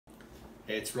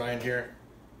Hey, it's Ryan here.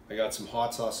 I got some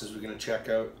hot sauces we're gonna check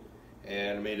out,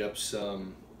 and I made up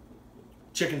some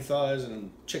chicken thighs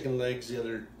and chicken legs the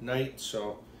other night,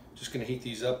 so just gonna heat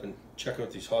these up and check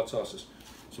out these hot sauces.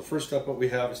 So first up, what we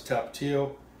have is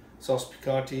TAPATÍO Salsa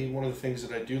Picante. One of the things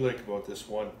that I do like about this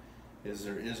one is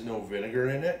there is no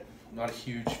vinegar in it. I'm not a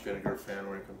huge vinegar fan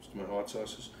when it comes to my hot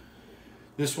sauces.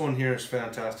 This one here is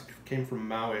fantastic. It came from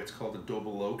Maui. It's called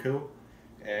ADOBOLOCO,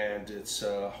 and it's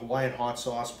Hawaiian hot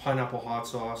sauce, pineapple hot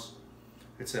sauce.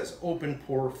 It says open,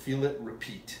 pour, feel it,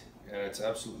 repeat, and it's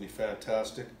absolutely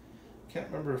fantastic. Can't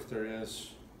remember if there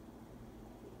is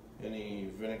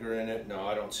any vinegar in it. No,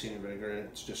 I don't see any vinegar in it.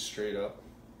 It's just straight up.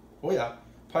 Oh yeah,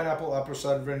 pineapple, apple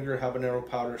cider vinegar, habanero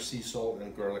powder, sea salt,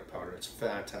 and garlic powder. It's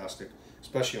fantastic,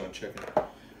 especially on chicken.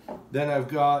 Then I've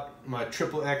got my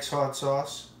XXX hot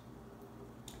sauce,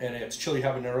 and it's chili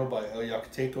habanero by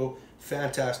YUCATECO.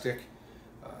 Fantastic.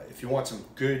 If you want some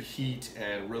good heat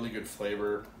and really good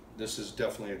flavor, this is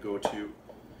definitely a go-to.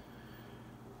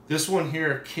 This one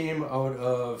here came out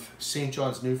of St.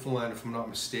 John's, Newfoundland, if I'm not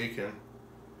mistaken.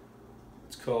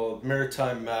 It's called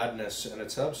Maritime Madness, and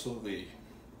it's absolutely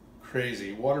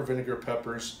crazy. Water, vinegar,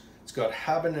 peppers. It's got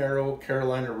habanero,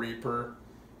 Carolina Reaper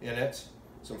in it,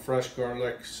 some fresh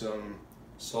garlic, some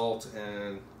salt,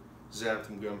 and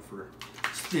xanthan gum for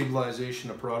stabilization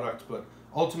of product. But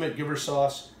ultimate Giv'er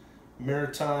sauce,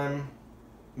 Maritime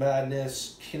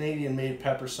Madness, Canadian-made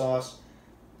pepper sauce.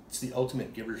 It's the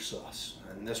ultimate Giv'er sauce,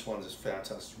 and this one is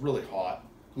fantastic. It's really hot,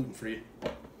 gluten-free.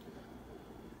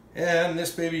 And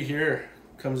this baby here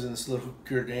comes in this little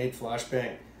grenade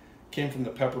flashbang. Came from the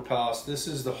Pepper Palace. This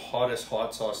is the hottest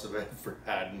hot sauce that I've ever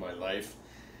had in my life.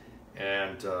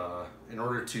 And in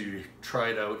order to try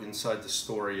it out inside the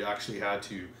store, you actually had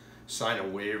to sign a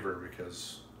waiver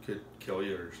because it could kill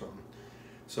you or something.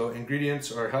 So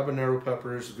ingredients are habanero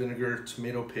peppers, vinegar,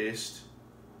 tomato paste,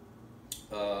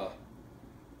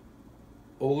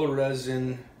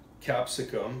 oleresin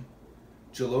capsicum,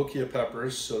 jolokia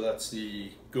peppers, so that's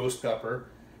the ghost pepper,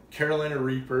 Carolina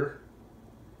Reaper,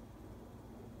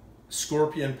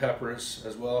 scorpion peppers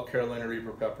as well, Carolina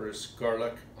Reaper peppers,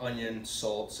 garlic, onion,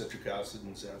 salt, citric acid,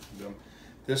 and xanthan gum.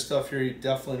 This stuff here you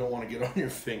definitely don't want to get on your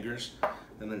fingers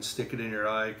and then stick it in your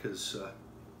eye, because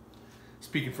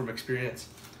speaking from experience.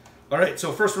 Alright,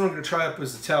 so first one I'm going to try up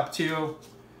is the TAPATÍO.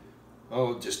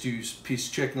 I'll just use a piece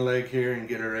of chicken leg here and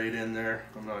get it right in there.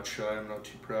 I'm not shy, I'm not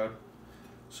too proud.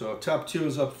 So TAPATÍO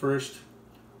is up first.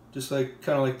 Just like,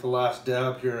 kind of like the last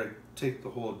dab here, I take the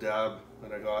whole dab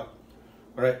that I got.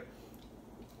 Alright.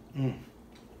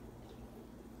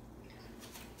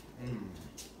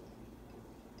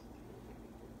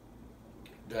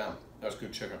 Damn, that's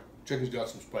good chicken. Chicken's got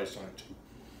some spice on it too.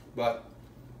 But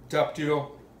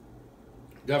TAPATÍO,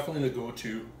 definitely the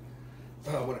go-to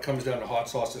when it comes down to hot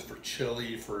sauces, for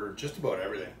chili, for just about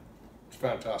everything. It's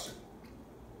fantastic.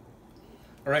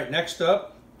 All right, next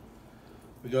up,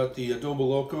 we got the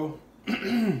ADOBOLOCO.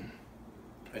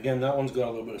 Again, that one's got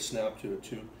a little bit of snap to it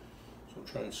too. So I'll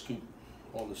try and scoop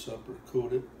all this up or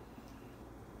coat it.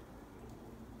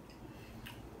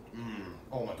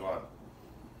 Oh my God.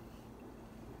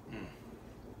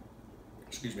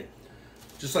 Excuse me.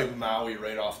 Just like Maui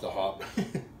right off the hop.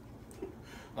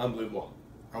 Unbelievable.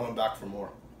 I went back for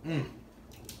more.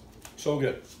 So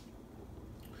good.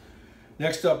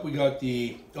 Next up, we got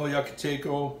the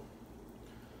YUCATECO.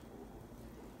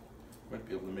 Might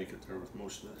be able to make it there with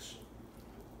most of this.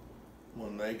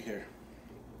 One leg here.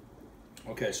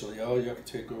 Okay, so the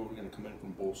YUCATECO, we're going to come in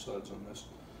from both sides on this.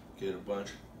 Get a bunch.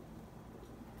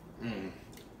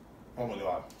 Oh my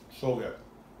God, so good.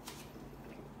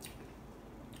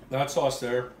 That sauce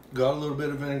there, got a little bit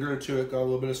of vinegar to it, got a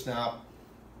little bit of snap.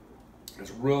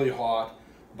 It's really hot,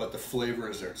 but the flavor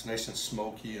is there. It's nice and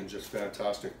smoky and just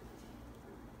fantastic.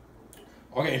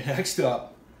 Okay, next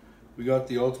up, we got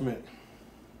the ultimate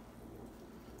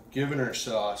Giv'er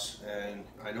sauce, and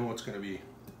I know it's going to be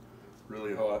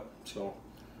really hot, so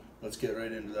let's get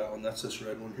right into that one. That's this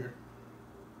red one here.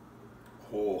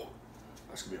 Oh,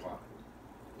 that's going to be hot.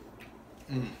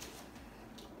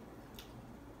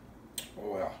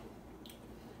 Oh yeah.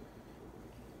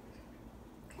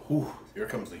 Whew, here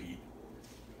comes the heat.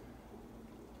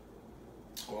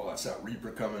 Oh, that's that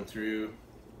Reaper coming through.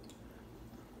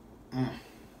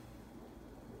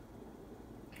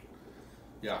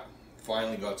 Yeah,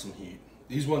 finally got some heat.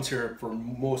 These ones here, for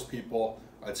most people,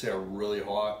 I'd say are really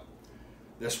hot.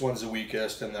 This one's the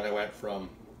weakest, and then I went from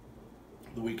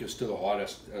the weakest to the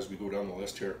hottest as we go down the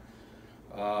list here.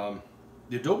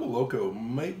 The ADOBOLOCO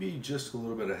might be just a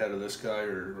little bit ahead of this guy,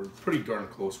 or pretty darn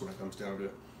close when it comes down to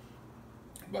it.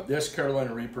 But this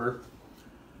Carolina Reaper,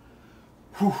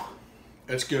 whew,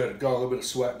 It's good. Got a little bit of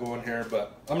sweat going here,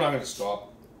 but I'm not going to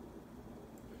stop.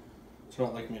 It's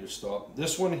not like me to stop.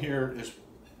 This one here is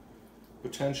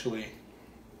potentially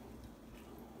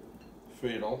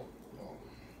fatal. Oh,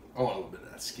 I want a little bit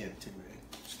of that skin too, man.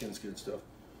 Skin's good stuff.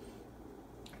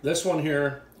 This one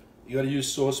here, you got to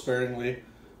use so sparingly.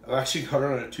 I've actually got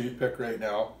it on a toothpick right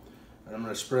now, and I'm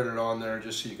going to spread it on there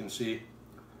just so you can see.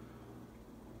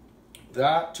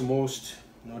 That, to most,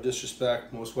 no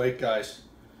disrespect, most white guys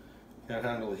can't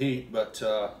handle the heat, but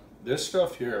this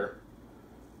stuff here,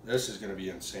 this is going to be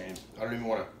insane. I don't even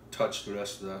want to touch the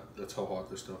rest of that. That's how hot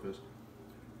this stuff is.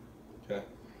 Okay,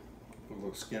 a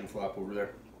little skin flap over there.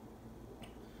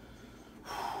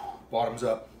 Bottoms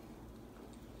up.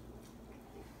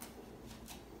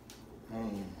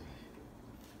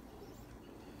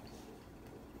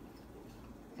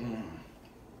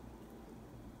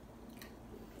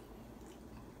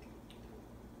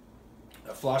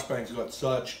 That Flashbang's got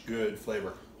such good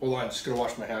flavor. Hold on, just gonna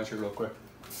wash my hands here real quick.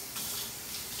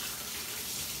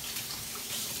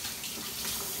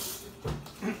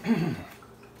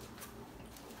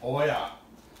 Oh yeah,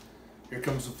 here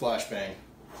comes the Flashbang.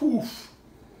 Whew.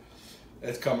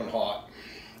 It's coming hot.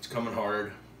 It's coming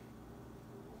hard.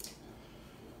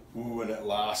 Ooh, and it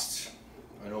lasts.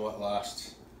 I know it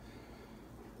lasts.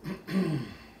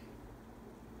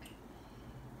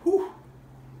 Whew.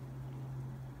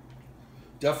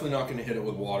 Definitely not going to hit it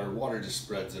with water. Water just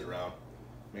spreads it around.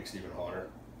 Makes it even hotter.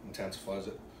 Intensifies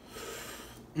it.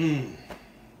 Little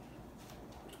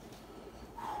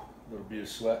bit of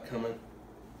sweat coming.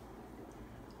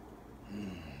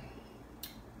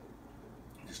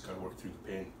 Just got to work through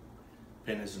the pain.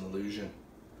 Pain is an illusion.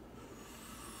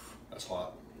 That's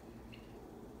hot.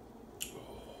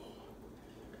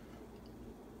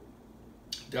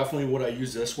 Definitely what I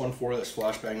use this one for, this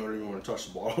Flashbang. I don't even want to touch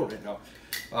the bottle right now.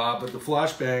 But the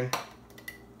Flashbang,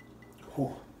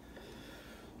 whew,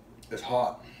 is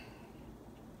hot.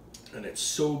 And it's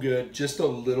so good. Just a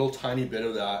little tiny bit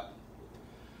of that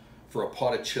for a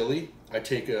pot of chili. I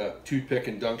take a toothpick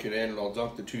and dunk it in, and I'll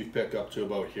dunk the toothpick up to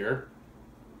about here.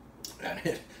 And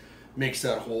it makes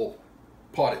that whole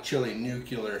pot of chili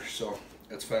nuclear, so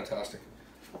it's fantastic.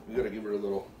 We gotta give her a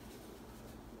little,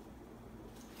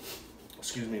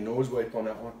 excuse me, nose wipe on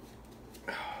that one.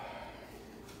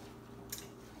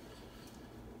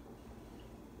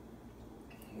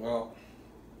 Well,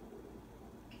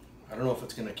 I don't know if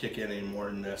it's gonna kick in any more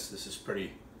than this. This is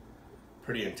pretty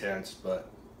intense, but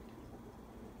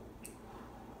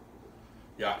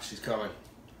yeah, she's coming.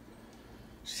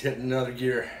 She's hitting another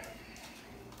gear.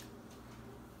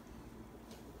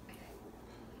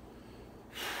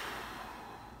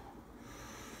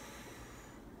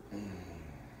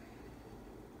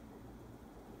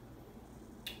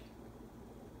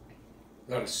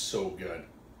 That is so good.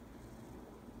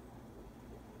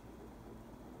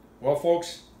 Well,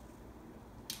 folks,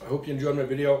 I hope you enjoyed my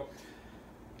video.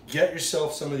 Get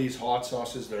yourself some of these hot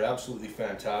sauces. They're absolutely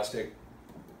fantastic.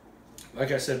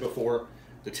 Like I said before,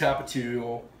 the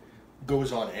TAPATÍO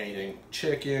goes on anything.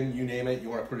 Chicken, you name it. You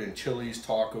want to put it in chilies,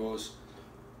 tacos.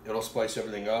 It'll spice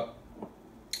everything up.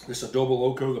 This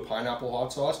ADOBOLOCO, the pineapple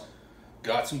hot sauce,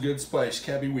 got some good spice.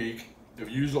 Can't be weak. If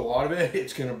you use a lot of it,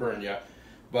 it's going to burn you.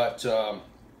 But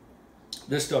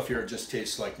this stuff here just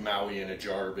tastes like Maui in a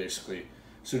jar, basically.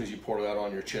 As soon as you pour that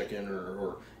on your chicken,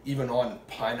 or even on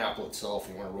pineapple itself,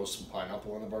 you want to roast some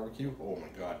pineapple on the barbecue. Oh my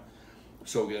God,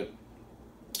 so good.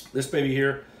 This baby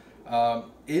here,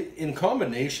 in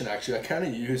combination, actually, I kind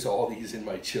of use all these in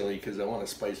my chili because I want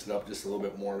to spice it up just a little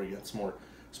bit more. We get some more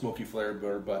smoky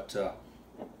flavor, but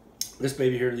this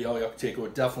baby here, the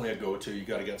YUCATECO, definitely a go-to. You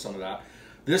got to get some of that.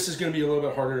 This is going to be a little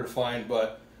bit harder to find,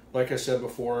 but like I said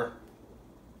before,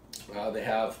 they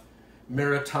have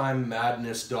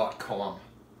MARITIMEmadness.com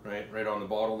right on the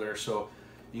bottle there, so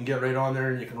you can get right on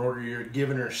there and you can order your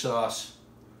Giv'er sauce,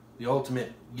 the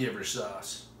ultimate Giv'er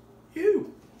sauce.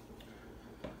 You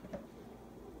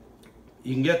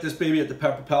can get this baby at the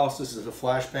Pepper Palace. This is a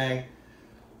Flashbang.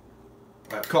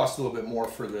 It costs a little bit more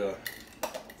for the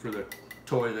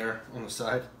toy there on the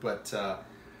side, but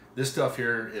this stuff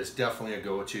here is definitely a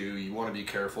go-to. You want to be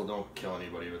careful. Don't kill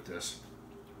anybody with this.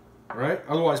 All right.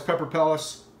 Otherwise, Pepper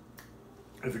Palace.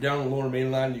 If you're down in the Lower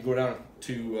Mainland, you go down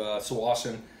to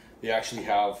Sawasan. They actually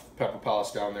have Pepper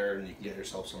Palace down there, and you can get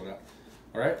yourself some of that.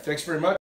 All right. Thanks very much.